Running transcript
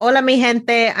Hola, mi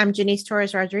gente. I'm Jannese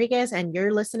Torres Rodriguez, and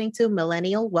you're listening to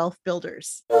Millennial Wealth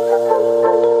Builders.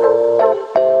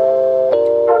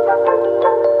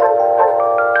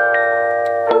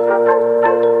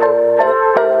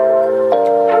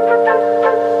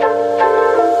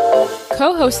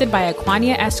 Co-hosted by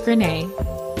Aquania Escrene,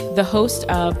 the host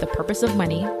of The Purpose of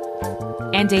Money,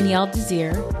 and Danielle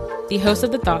Desir, the host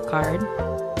of The Thought Card,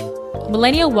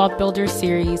 Millennial Wealth Builders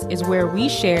series is where we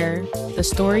share the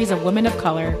stories of women of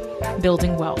color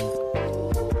building wealth.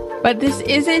 But this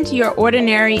isn't your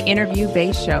ordinary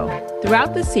interview-based show.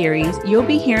 Throughout the series, you'll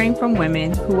be hearing from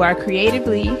women who are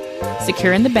creatively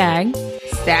secure in the bag,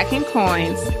 stacking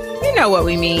coins. You know what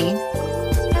we mean.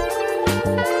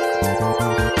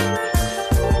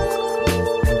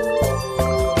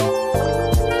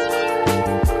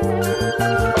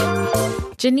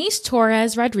 Jannese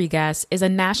Torres Rodriguez is a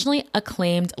nationally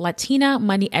acclaimed Latina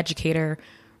money educator,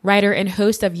 writer, and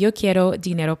host of Yo Quiero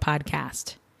Dinero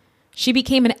podcast. She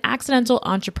became an accidental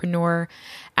entrepreneur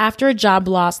after a job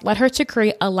loss led her to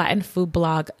create a Latin food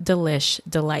blog, Delish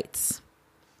Delights.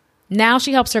 Now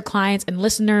she helps her clients and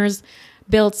listeners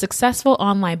build successful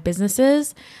online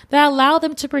businesses that allow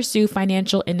them to pursue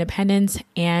financial independence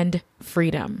and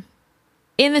freedom.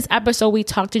 In this episode, we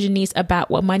talked to Jannese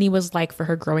about what money was like for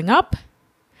her growing up,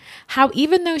 how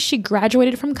even though she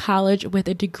graduated from college with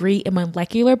a degree in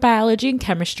molecular biology and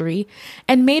chemistry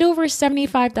and made over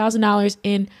 $75,000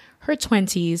 in her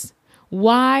 20s,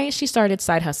 why she started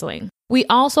side hustling. We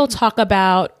also talk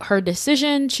about her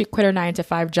decision to quit her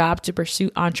 9-to-5 job to pursue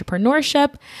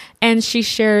entrepreneurship, and she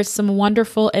shares some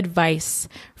wonderful advice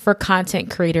for content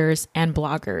creators and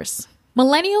bloggers.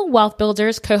 Millennial Wealth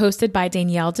Builders, co-hosted by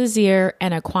Danielle Desir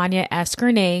and Aquania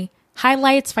Escrene,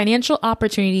 highlights financial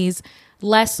opportunities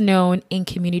less known in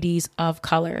communities of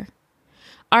color.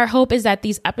 Our hope is that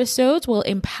these episodes will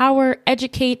empower,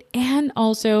 educate, and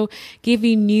also give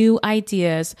you new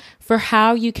ideas for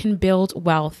how you can build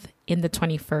wealth in the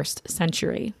 21st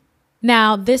century.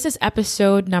 Now, this is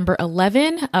episode number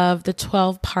 11 of the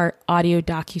 12-part audio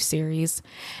docuseries,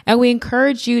 and we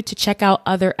encourage you to check out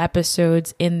other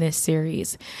episodes in this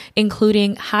series,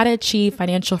 including How to Achieve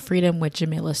Financial Freedom with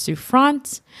Jamila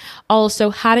Souffrant,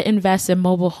 also How to Invest in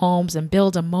Mobile Homes and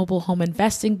Build a Mobile Home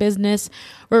Investing Business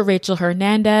with Rachel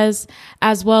Hernandez,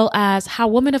 as well as How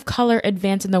Women of Color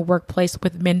Advance in the Workplace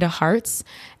with Minda Harts,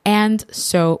 and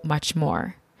so much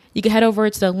more. You can head over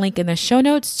to the link in the show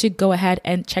notes to go ahead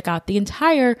and check out the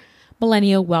entire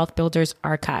Millennial Wealth Builders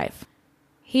archive.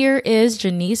 Here is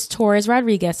Jannese Torres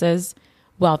Rodriguez's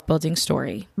wealth building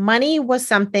story. Money was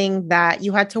something that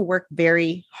you had to work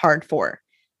very hard for.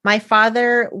 My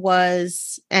father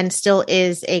was and still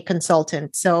is a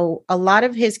consultant. So a lot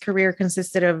of his career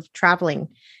consisted of traveling,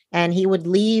 and he would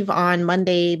leave on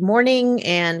Monday morning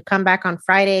and come back on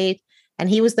Friday. And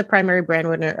he was the primary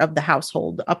breadwinner of the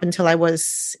household up until I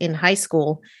was in high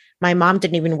school. My mom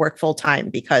didn't even work full time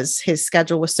because his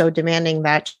schedule was so demanding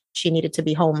that she needed to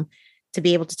be home to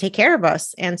be able to take care of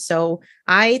us. And so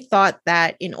I thought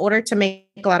that in order to make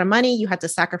a lot of money, you had to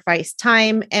sacrifice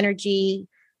time, energy,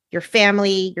 your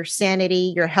family, your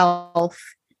sanity, your health.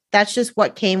 That's just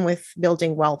what came with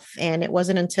building wealth. And it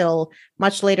wasn't until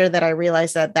much later that I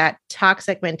realized that that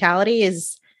toxic mentality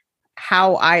is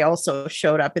how I also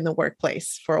showed up in the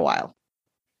workplace for a while.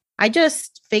 I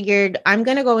just figured I'm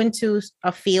going to go into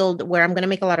a field where I'm going to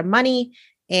make a lot of money,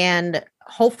 and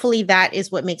hopefully that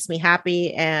is what makes me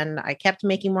happy. And I kept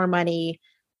making more money.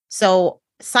 So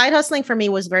side hustling for me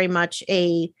was very much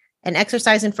an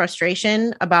exercise in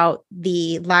frustration about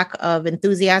the lack of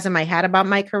enthusiasm I had about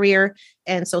my career.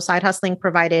 And so side hustling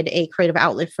provided a creative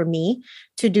outlet for me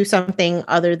to do something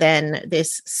other than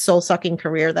this soul-sucking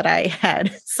career that I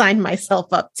had signed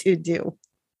myself up to do.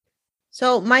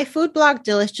 So my food blog,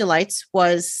 Delish Delights,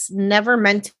 was never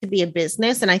meant to be a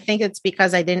business. And I think it's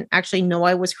because I didn't actually know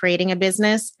I was creating a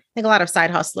business. I think a lot of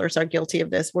side hustlers are guilty of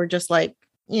this. We're just like,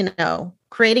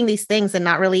 creating these things and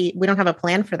we don't have a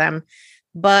plan for them.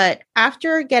 But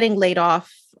after getting laid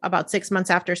off about 6 months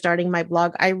after starting my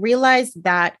blog, I realized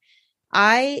that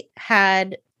I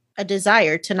had a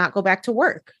desire to not go back to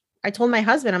work. I told my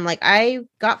husband, I'm like, I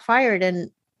got fired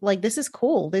and like, this is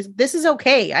cool. This is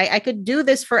okay. I could do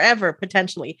this forever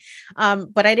potentially.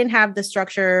 But I didn't have the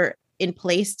structure in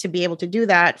place to be able to do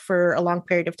that for a long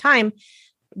period of time.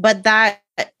 But that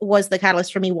was the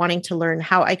catalyst for me wanting to learn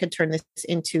how I could turn this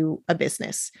into a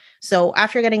business. So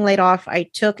after getting laid off, I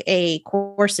took a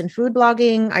course in food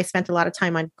blogging. I spent a lot of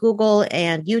time on Google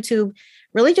and YouTube,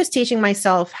 really just teaching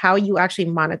myself how you actually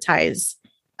monetize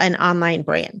an online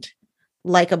brand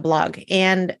like a blog.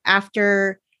 And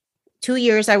after 2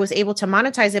 years, I was able to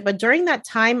monetize it. But during that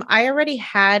time, I already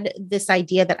had this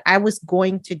idea that I was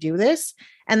going to do this.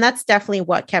 And that's definitely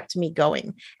what kept me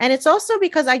going. And it's also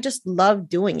because I just love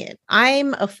doing it.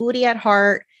 I'm a foodie at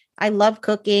heart. I love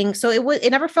cooking. So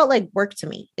it never felt like work to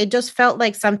me. It just felt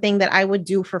like something that I would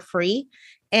do for free.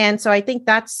 And so I think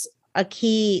that's a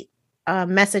key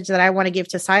message that I want to give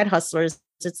to side hustlers.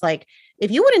 It's like,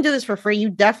 if you wouldn't do this for free, you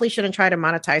definitely shouldn't try to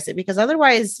monetize it, because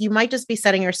otherwise you might just be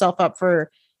setting yourself up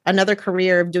for another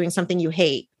career of doing something you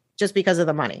hate just because of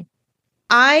the money.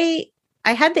 I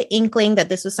had the inkling that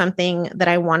this was something that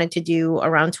I wanted to do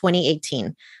around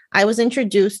 2018. I was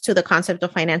introduced to the concept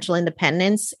of financial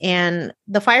independence, and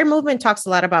the FIRE movement talks a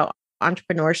lot about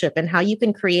entrepreneurship and how you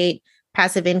can create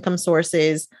passive income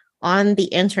sources on the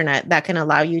internet that can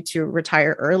allow you to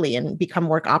retire early and become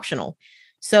work optional.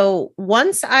 So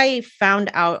once I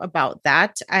found out about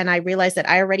that and I realized that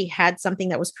I already had something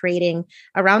that was creating,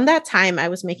 around that time, I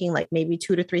was making like maybe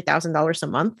 $2,000 to $3,000 a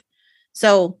month.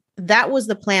 So that was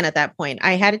the plan at that point.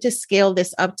 I had to scale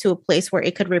this up to a place where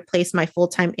it could replace my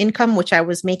full-time income, which I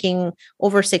was making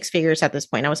over six figures at this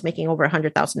point. I was making over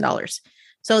 $100,000.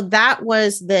 So that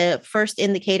was the first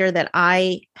indicator that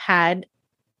I had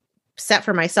set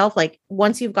for myself. Like,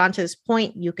 once you've gone to this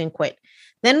point, you can quit.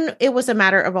 Then it was a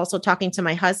matter of also talking to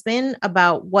my husband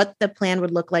about what the plan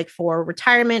would look like for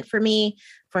retirement for me,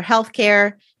 for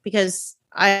healthcare, because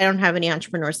I don't have any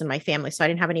entrepreneurs in my family. So I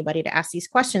didn't have anybody to ask these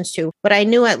questions to, but I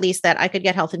knew at least that I could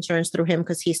get health insurance through him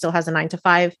because he still has a 9 to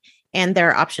 5, and there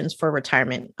are options for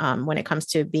retirement when it comes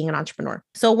to being an entrepreneur.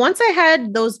 So once I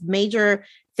had those major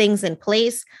things in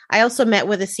place, I also met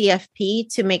with a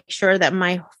CFP to make sure that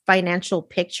my financial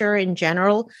picture in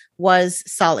general was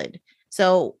solid.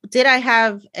 So did I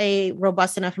have a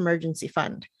robust enough emergency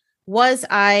fund? Was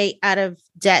I out of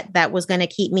debt that was going to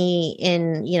keep me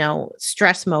in,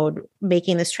 stress mode,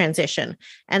 making this transition?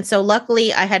 And so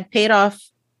luckily I had paid off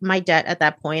my debt at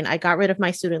that point. I got rid of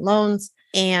my student loans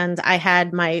and I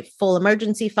had my full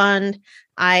emergency fund.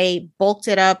 I bulked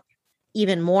it up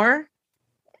even more.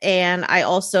 And I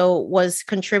also was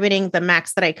contributing the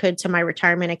max that I could to my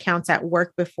retirement accounts at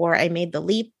work before I made the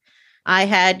leap. I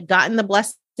had gotten the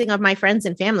blessing of my friends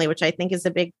and family, which I think is a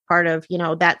big part of,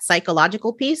 that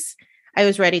psychological piece. I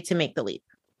was ready to make the leap.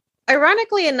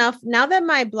 Ironically enough, now that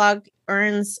my blog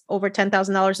earns over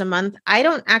 $10,000 a month, I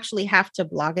don't actually have to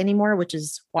blog anymore, which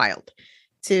is wild.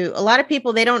 To a lot of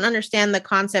people, they don't understand the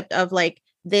concept of like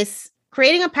this.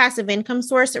 Creating a passive income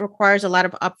source, it requires a lot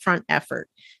of upfront effort.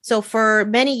 So for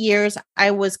many years,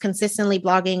 I was consistently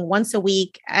blogging once a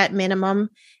week at minimum.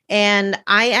 And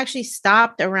I actually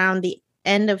stopped around the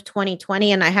end of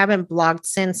 2020 and I haven't blogged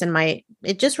since. And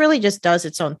it just really just does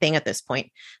its own thing at this point.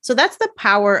 So that's the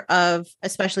power of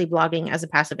especially blogging as a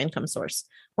passive income source.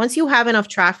 Once you have enough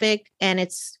traffic and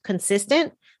it's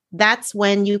consistent, that's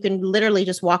when you can literally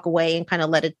just walk away and kind of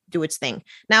let it do its thing.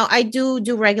 Now, I do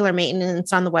regular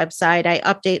maintenance on the website. I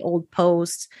update old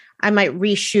posts. I might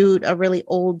reshoot a really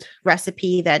old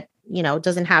recipe that,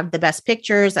 doesn't have the best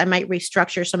pictures. I might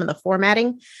restructure some of the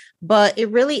formatting, but it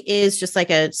really is just like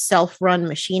a self-run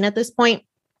machine at this point.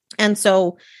 And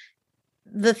so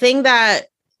the thing that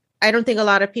I don't think a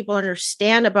lot of people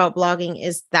understand about blogging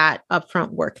is that upfront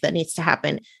work that needs to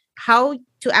happen. How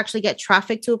to actually get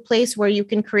traffic to a place where you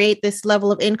can create this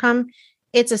level of income,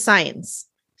 it's a science.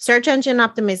 Search engine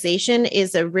optimization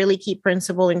is a really key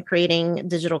principle in creating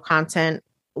digital content,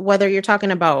 whether you're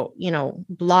talking about,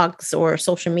 blogs or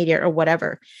social media or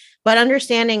whatever. But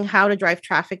understanding how to drive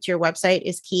traffic to your website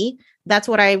is key. That's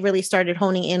what I really started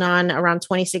honing in on around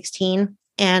 2016.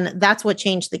 And that's what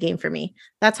changed the game for me.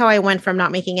 That's how I went from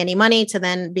not making any money to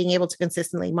then being able to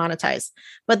consistently monetize.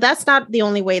 But that's not the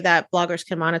only way that bloggers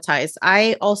can monetize.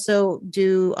 I also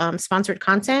do sponsored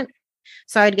content.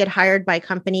 So I'd get hired by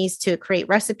companies to create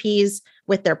recipes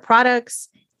with their products.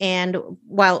 And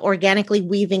while organically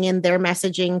weaving in their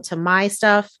messaging to my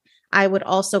stuff, I would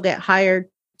also get hired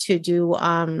to do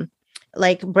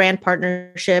like brand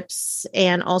partnerships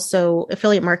and also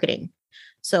affiliate marketing.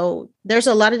 So there's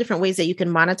a lot of different ways that you can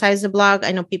monetize a blog.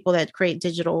 I know people that create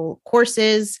digital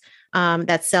courses,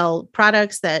 that sell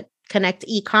products, that connect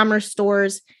e-commerce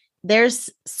stores.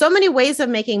 There's so many ways of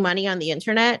making money on the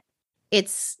internet.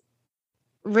 It's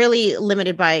really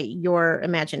limited by your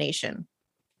imagination.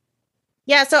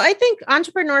 Yeah, so I think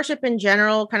entrepreneurship in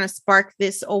general kind of sparked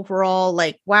this overall,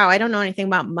 like, wow, I don't know anything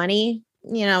about money.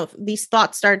 These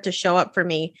thoughts started to show up for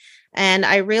me. And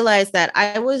I realized that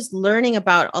I was learning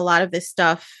about a lot of this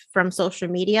stuff from social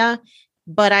media,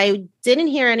 but I didn't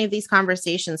hear any of these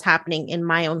conversations happening in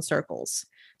my own circles.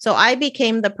 So I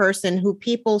became the person who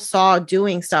people saw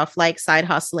doing stuff like side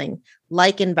hustling,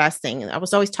 like investing. I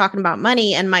was always talking about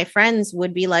money, and my friends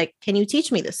would be like, can you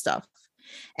teach me this stuff?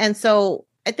 And so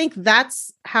I think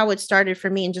that's how it started for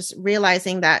me, and just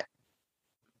realizing that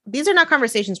these are not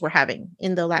conversations we're having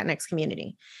in the Latinx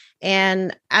community.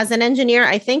 And as an engineer,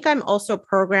 I think I'm also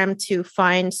programmed to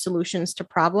find solutions to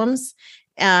problems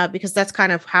because that's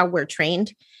kind of how we're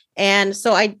trained. And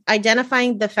so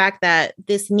identifying the fact that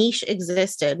this niche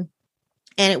existed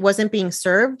and it wasn't being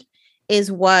served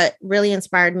is what really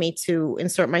inspired me to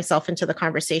insert myself into the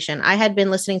conversation. I had been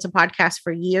listening to podcasts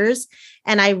for years,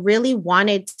 and I really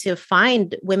wanted to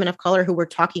find women of color who were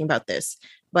talking about this.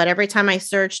 But every time I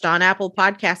searched on Apple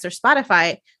Podcasts or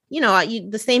Spotify,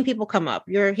 the same people come up.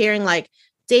 You're hearing like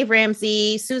Dave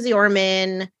Ramsey, Susie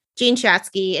Orman, Jean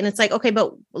Chatzky. And it's like, okay,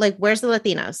 but like, where's the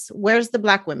Latinas? Where's the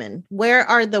Black women? Where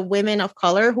are the women of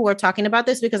color who are talking about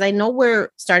this? Because I know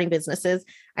we're starting businesses.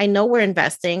 I know we're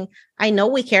investing. I know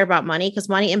we care about money because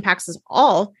money impacts us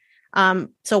all.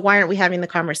 So why aren't we having the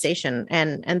conversation?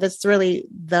 And that's really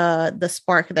the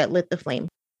spark that lit the flame.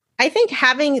 I think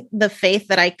having the faith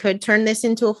that I could turn this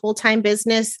into a full-time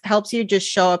business helps you just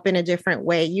show up in a different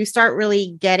way. You start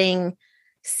really getting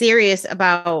serious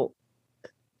about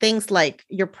things like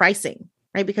your pricing,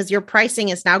 right? Because your pricing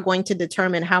is now going to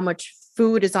determine how much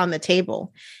food is on the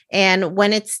table. And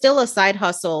when it's still a side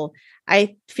hustle,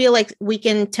 I feel like we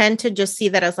can tend to just see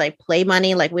that as like play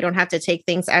money. Like we don't have to take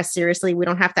things as seriously. We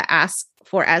don't have to ask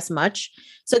for as much.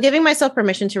 So giving myself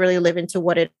permission to really live into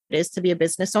what it is to be a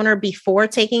business owner before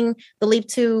taking the leap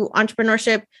to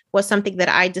entrepreneurship was something that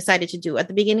I decided to do. At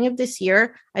the beginning of this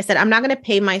year, I said, I'm not going to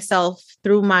pay myself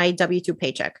through my W-2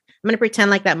 paycheck. I'm going to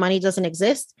pretend like that money doesn't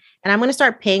exist. And I'm going to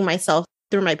start paying myself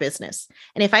through my business.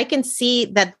 And if I can see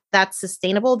that that's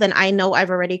sustainable, then I know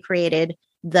I've already created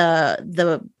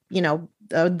the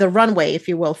runway, if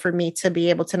you will, for me to be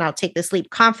able to now take this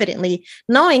leap confidently,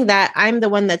 knowing that I'm the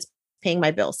one that's paying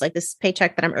my bills. Like this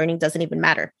paycheck that I'm earning doesn't even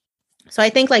matter. So I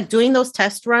think like doing those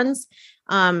test runs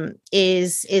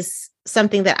is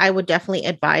something that I would definitely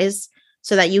advise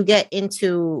so that you get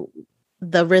into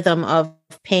the rhythm of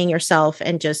paying yourself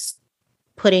and just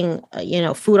putting,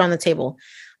 food on the table.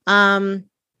 Along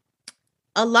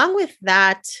with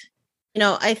that,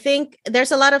 I think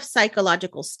there's a lot of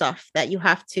psychological stuff that you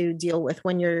have to deal with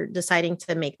when you're deciding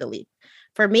to make the leap.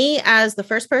 For me, as the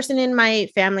first person in my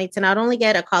family to not only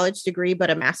get a college degree, but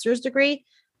a master's degree,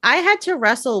 I had to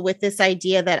wrestle with this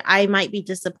idea that I might be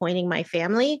disappointing my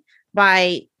family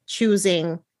by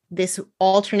choosing this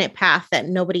alternate path that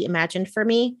nobody imagined for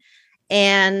me.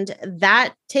 And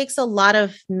that takes a lot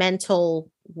of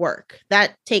mental work.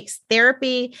 That takes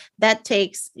therapy. That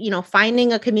takes,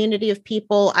 finding a community of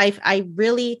people. I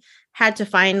really had to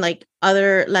find like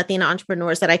other Latina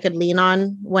entrepreneurs that I could lean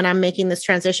on when I'm making this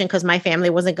transition because my family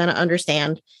wasn't going to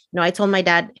understand. I told my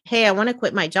dad, hey, I want to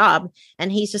quit my job.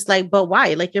 And he's just like, but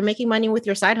why? Like you're making money with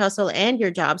your side hustle and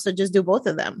your job. So just do both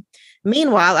of them.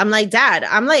 Meanwhile, I'm like, Dad,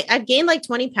 I've gained like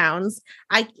 20 pounds.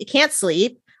 I can't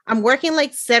sleep. I'm working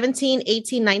like 17,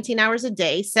 18, 19 hours a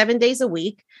day, 7 days a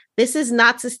week. This is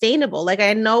not sustainable. Like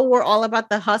I know we're all about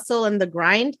the hustle and the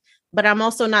grind, but I'm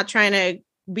also not trying to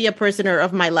be a prisoner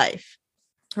of my life.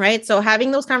 Right. So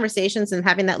having those conversations and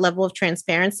having that level of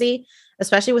transparency,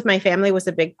 especially with my family, was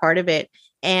a big part of it.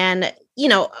 And,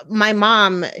 my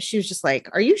mom, she was just like,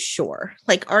 are you sure?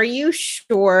 Like, are you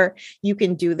sure you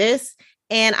can do this?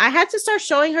 And I had to start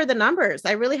showing her the numbers.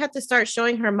 I really had to start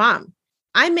showing her, Mom,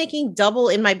 I'm making double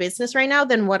in my business right now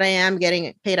than what I am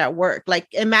getting paid at work. Like,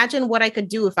 imagine what I could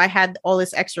do if I had all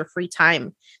this extra free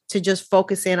time to just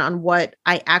focus in on what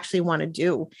I actually want to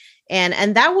do.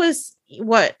 And that was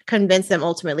what convinced them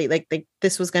ultimately, like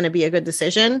this was going to be a good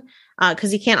decision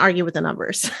because you can't argue with the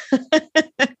numbers.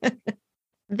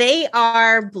 They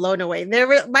are blown away.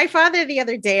 My father, the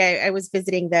other day, I was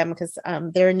visiting them because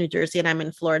they're in New Jersey and I'm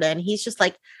in Florida. And he's just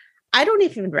like, I don't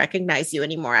even recognize you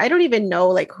anymore. I don't even know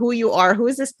like who you are. Who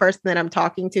is this person that I'm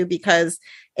talking to? Because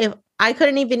if I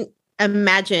couldn't even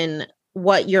imagine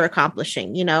what you're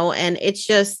accomplishing, and it's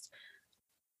just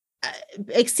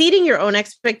exceeding your own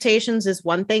expectations is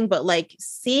one thing, but like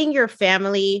seeing your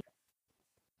family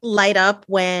light up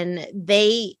when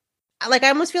I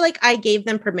almost feel like I gave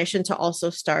them permission to also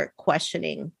start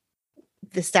questioning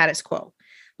the status quo.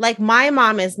 Like my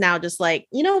mom is now just like,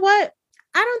 you know what?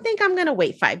 I don't think I'm going to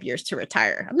wait 5 years to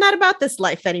retire. I'm not about this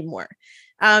life anymore.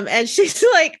 And she's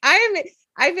like, I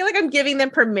feel like I'm giving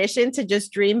them permission to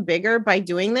just dream bigger by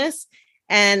doing this.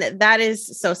 And that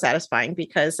is so satisfying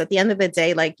because at the end of the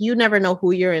day, like you never know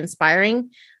who you're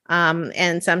inspiring.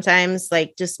 And sometimes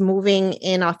like just moving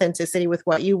in authenticity with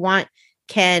what you want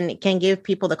can give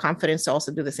people the confidence to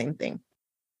also do the same thing.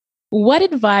 What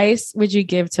advice would you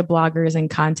give to bloggers and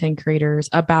content creators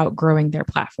about growing their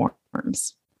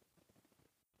platforms?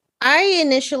 I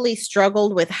initially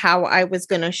struggled with how I was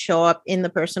going to show up in the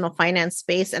personal finance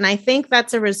space. And I think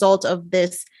that's a result of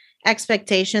this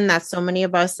expectation that so many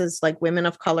of us as like women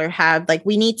of color have. Like,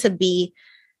 we need to be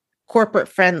corporate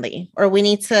friendly, or we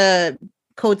need to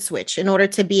code switch in order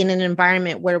to be in an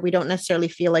environment where we don't necessarily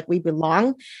feel like we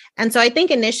belong. And so I think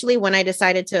initially when I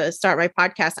decided to start my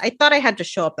podcast, I thought I had to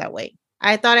show up that way.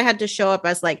 I thought I had to show up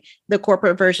as like the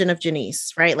corporate version of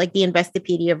Jannese, right? Like the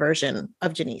Investopedia version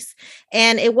of Jannese.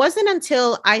 And it wasn't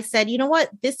until I said, you know what,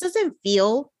 this doesn't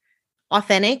feel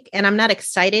authentic and I'm not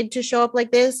excited to show up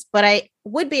like this, but I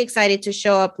would be excited to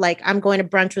show up like I'm going to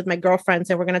brunch with my girlfriends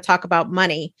and we're going to talk about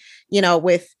money,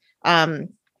 with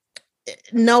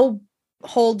no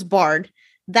holds barred.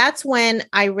 That's when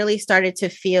I really started to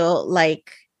feel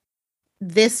like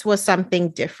this was something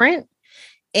different.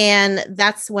 And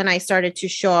that's when I started to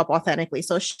show up authentically.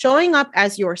 So showing up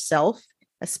as yourself,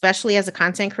 especially as a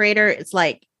content creator, it's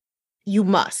like you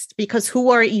must, because who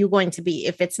are you going to be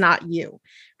if it's not you,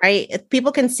 right? If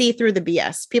people can see through the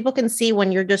BS. People can see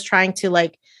when you're just trying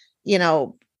to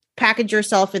package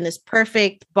yourself in this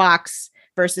perfect box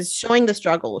versus showing the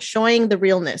struggle, showing the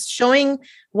realness, showing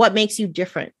what makes you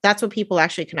different. That's what people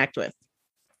actually connect with.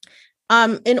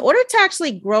 In order to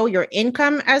actually grow your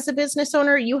income as a business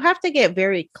owner, you have to get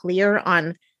very clear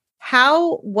on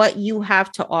how what you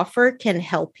have to offer can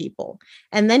help people,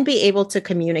 and then be able to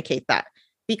communicate that.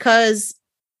 Because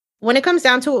when it comes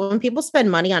down to it, when people spend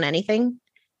money on anything,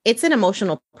 it's an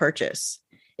emotional purchase.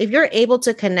 If you're able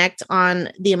to connect on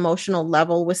the emotional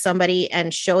level with somebody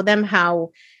and show them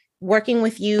how working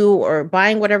with you or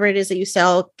buying whatever it is that you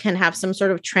sell can have some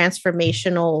sort of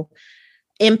transformational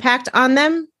impact on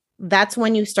them, that's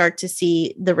when you start to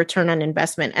see the return on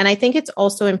investment. And I think it's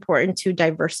also important to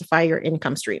diversify your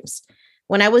income streams.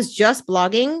 When I was just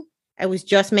blogging, I was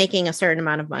just making a certain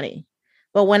amount of money.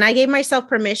 But when I gave myself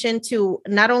permission to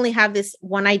not only have this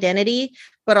one identity,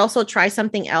 but also try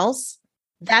something else,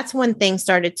 that's when things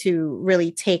started to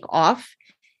really take off.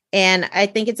 And I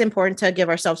think it's important to give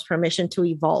ourselves permission to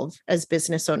evolve as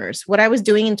business owners. What I was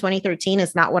doing in 2013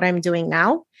 is not what I'm doing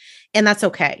now. And that's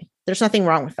okay. There's nothing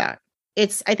wrong with that.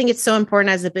 I think it's so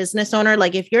important as a business owner.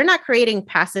 Like, if you're not creating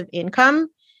passive income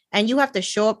and you have to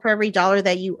show up for every dollar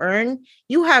that you earn,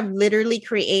 you have literally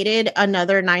created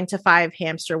another 9-to-5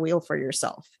 hamster wheel for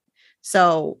yourself.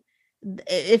 So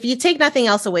if you take nothing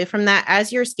else away from that,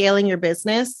 as you're scaling your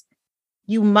business,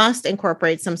 you must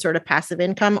incorporate some sort of passive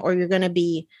income, or you're going to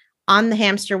be on the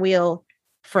hamster wheel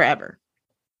forever.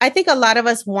 I think a lot of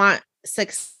us want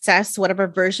success, whatever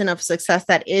version of success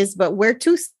that is, but we're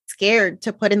too scared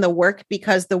to put in the work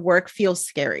because the work feels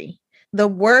scary. The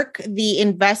work, the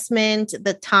investment,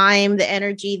 the time, the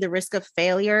energy, the risk of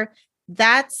failure,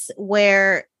 that's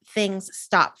where things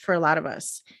stop for a lot of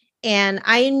us. And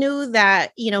I knew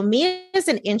that, me as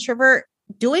an introvert,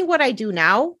 doing what I do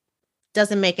now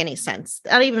doesn't make any sense.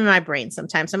 Not even in my brain.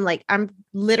 Sometimes I'm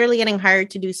literally getting hired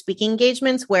to do speaking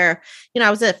engagements where, I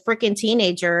was a freaking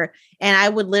teenager and I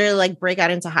would literally break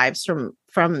out into hives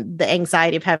from the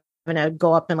anxiety of having to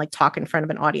go up and talk in front of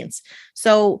an audience.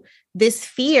 So this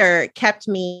fear kept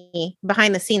me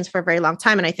behind the scenes for a very long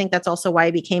time. And I think that's also why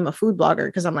I became a food blogger,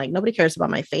 because I'm like, nobody cares about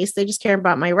my face. They just care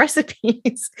about my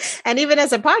recipes. And even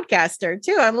as a podcaster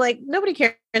too, I'm like, nobody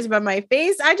cares about my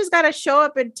face. I just got to show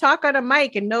up and talk on a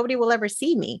mic and nobody will ever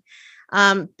see me.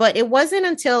 But it wasn't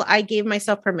until I gave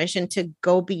myself permission to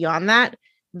go beyond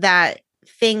that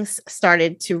things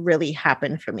started to really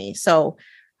happen for me. So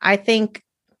I think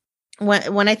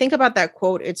when I think about that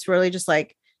quote, it's really just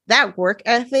like, that work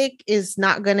ethic is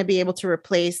not going to be able to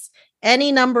replace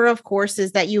any number of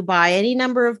courses that you buy, any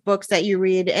number of books that you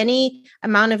read, any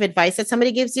amount of advice that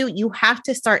somebody gives you. You have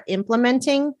to start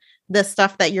implementing the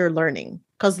stuff that you're learning,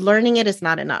 because learning it is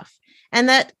not enough. And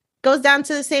that goes down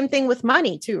to the same thing with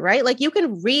money too, right? Like, you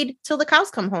can read till the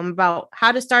cows come home about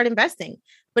how to start investing,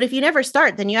 but if you never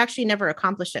start, then you actually never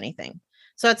accomplish anything.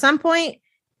 So at some point,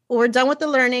 we're done with the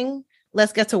learning.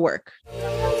 Let's get to work.